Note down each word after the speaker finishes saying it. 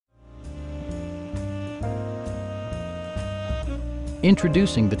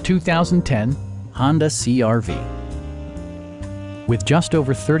Introducing the 2010 Honda CR-V. With just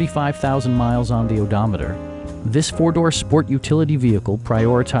over 35,000 miles on the odometer, this four-door sport utility vehicle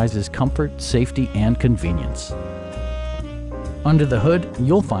prioritizes comfort, safety, and convenience. Under the hood,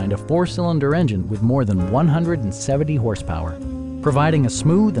 you'll find a four-cylinder engine with more than 170 horsepower, providing a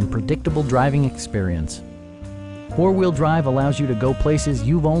smooth and predictable driving experience. Four-wheel drive allows you to go places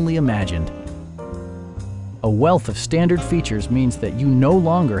you've only imagined. A wealth of standard features means that you no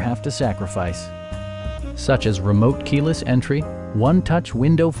longer have to sacrifice, such as remote keyless entry, one-touch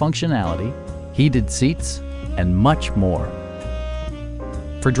window functionality, heated seats, and much more.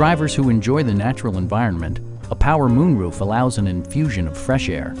 For drivers who enjoy the natural environment, a power moonroof allows an infusion of fresh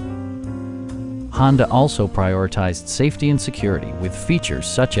air. Honda also prioritized safety and security with features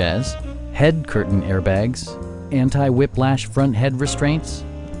such as head curtain airbags, anti-whiplash front head restraints,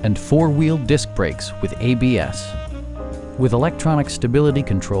 and four-wheel disc brakes with ABS. With electronic stability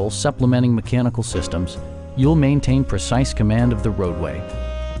control supplementing mechanical systems, you'll maintain precise command of the roadway.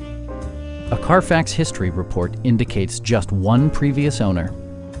 A Carfax history report indicates just one previous owner.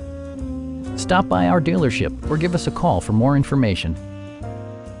 Stop by our dealership or give us a call for more information.